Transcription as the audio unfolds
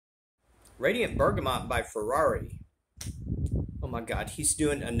Radiant Bergamot by Ferrari. Oh my God, he's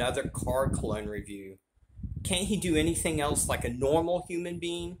doing another car cologne review. Can't he do anything else like a normal human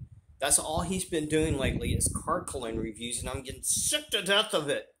being? That's all he's been doing lately is car cologne reviews, and I'm getting sick to death of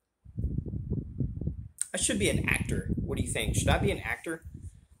it. I should be an actor. What do you think? Should I be an actor?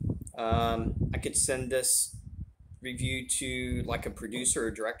 I could send this review to like a producer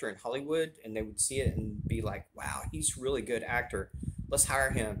or director in Hollywood, and they would see it and be like, wow, he's a really good actor. Let's hire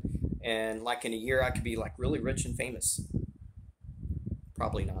him. And like in a year, I could be like really rich and famous.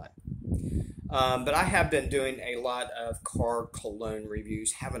 Probably not. But I have been doing a lot of car cologne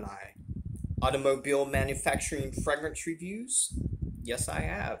reviews, haven't I? Automobile manufacturing fragrance reviews? Yes, I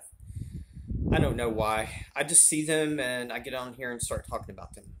have. I don't know why. I just see them and I get on here and start talking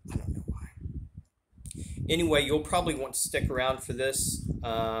about them. I don't know why. Anyway, you'll probably want to stick around for this.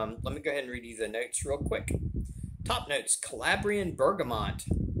 Let me go ahead and read you the notes real quick. Top notes: Calabrian bergamot,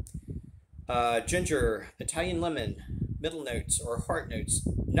 ginger, Italian lemon. Middle notes or heart notes: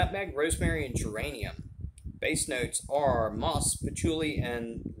 nutmeg, rosemary, and geranium. Base notes are moss, patchouli,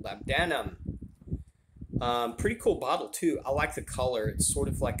 and labdanum. Pretty cool bottle too. I like the color. It's sort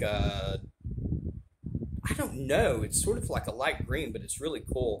of like a, I don't know, it's sort of like a light green, but it's really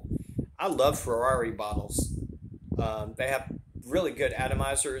cool. I love Ferrari bottles. They have really good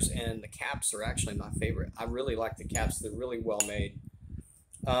atomizers, and the caps are actually my favorite. I really like the caps. They're really well made.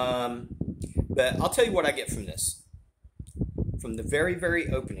 But I'll tell you what I get from this. From the very,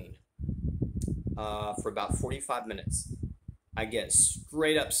 very opening, for about 45 minutes, I get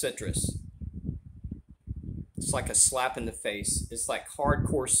straight up citrus. It's like a slap in the face. It's like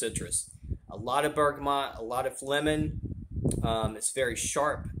hardcore citrus. A lot of bergamot, a lot of lemon. It's very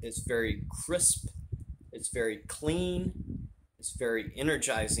sharp. It's very crisp. It's very clean. It's very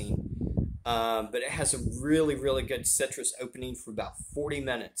energizing. But it has a really, really good citrus opening for about 40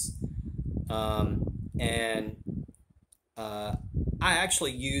 minutes. I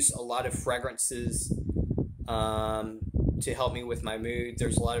actually use a lot of fragrances to help me with my mood.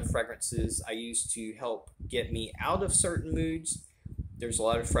 There's a lot of fragrances I use to help get me out of certain moods. There's a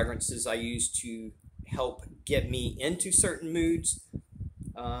lot of fragrances I use to help get me into certain moods.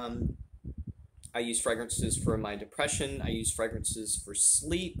 I use fragrances for my depression. I use fragrances for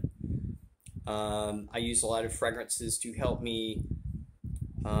sleep. I use a lot of fragrances to help me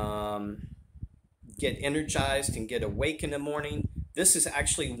get energized and get awake in the morning. This is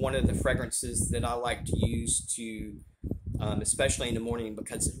actually one of the fragrances that I like to use to, especially in the morning,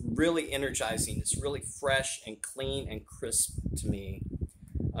 because it's really energizing. It's really fresh and clean and crisp to me.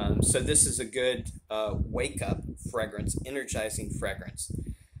 So this is a good wake up fragrance, energizing fragrance.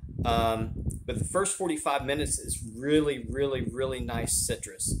 But the first 45 minutes is really, really, really nice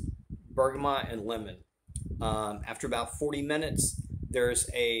citrus, bergamot and lemon. After about 40 minutes, there's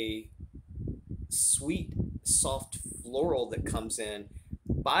a sweet, soft floral that comes in.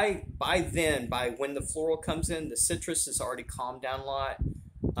 By when the floral comes in, the citrus has already calmed down a lot.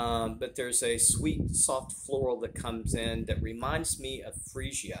 But there's a sweet, soft floral that comes in that reminds me of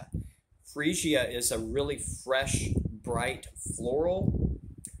freesia. Freesia is a really fresh, bright floral.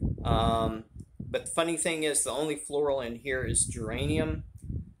 But the funny thing is, the only floral in here is geranium.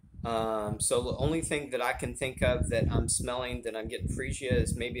 So the only thing that I can think of that I'm smelling that I'm getting freesia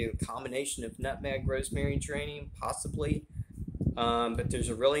is maybe a combination of nutmeg, rosemary, and geranium, possibly. But there's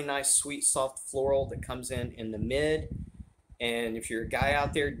a really nice, sweet, soft floral that comes in the mid. And if you're a guy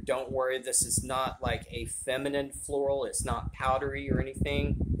out there, don't worry. This is not like a feminine floral. It's not powdery or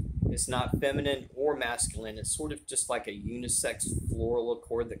anything. It's not feminine or masculine. It's sort of just like a unisex floral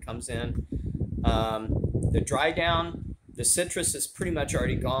accord that comes in. The dry down, the citrus is pretty much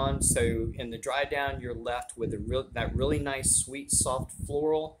already gone. So in the dry down, you're left with that really nice, sweet, soft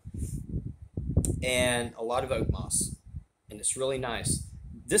floral and a lot of oak moss. And it's really nice.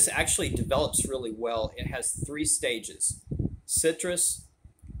 This actually develops really well. It has 3 stages. Citrus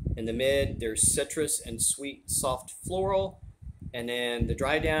in the mid, there's citrus and sweet, soft floral. And then the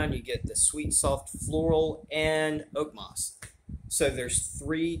dry down, you get the sweet, soft floral and oak moss. So there's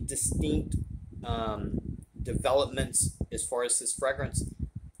 3 distinct developments as far as this fragrance,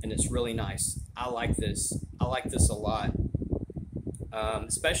 and it's really nice. I like this. I like this a lot.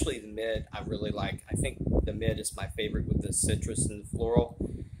 Especially the mid, I really like. I think the mid is my favorite with the citrus and the floral.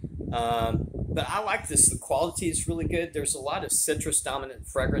 But I like this. The quality is really good. There's a lot of citrus dominant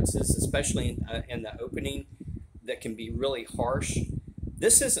fragrances, especially in the opening, that can be really harsh.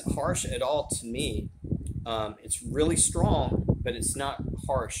 This isn't harsh at all to me. It's really strong, but it's not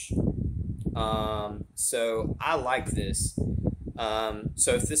harsh. So I like this.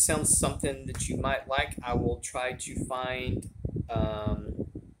 So if this sounds something that you might like, I will try to find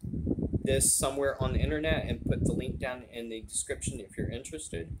this somewhere on the internet and put the link down in the description if you're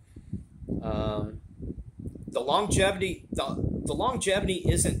interested. The longevity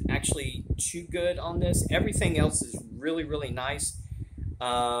isn't actually too good on this. Everything else is really, really nice.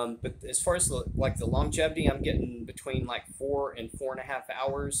 But as far as the longevity, I'm getting between like 4 and 4.5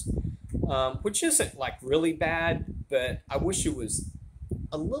 hours, which isn't like really bad, but I wish it was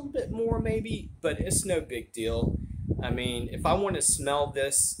a little bit more maybe, but it's no big deal. I mean, if I want to smell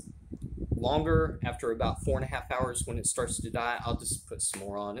this longer after about 4.5 hours when it starts to die, I'll just put some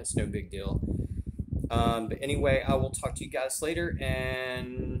more on. It's no big deal. But anyway, I will talk to you guys later,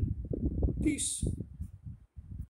 and peace.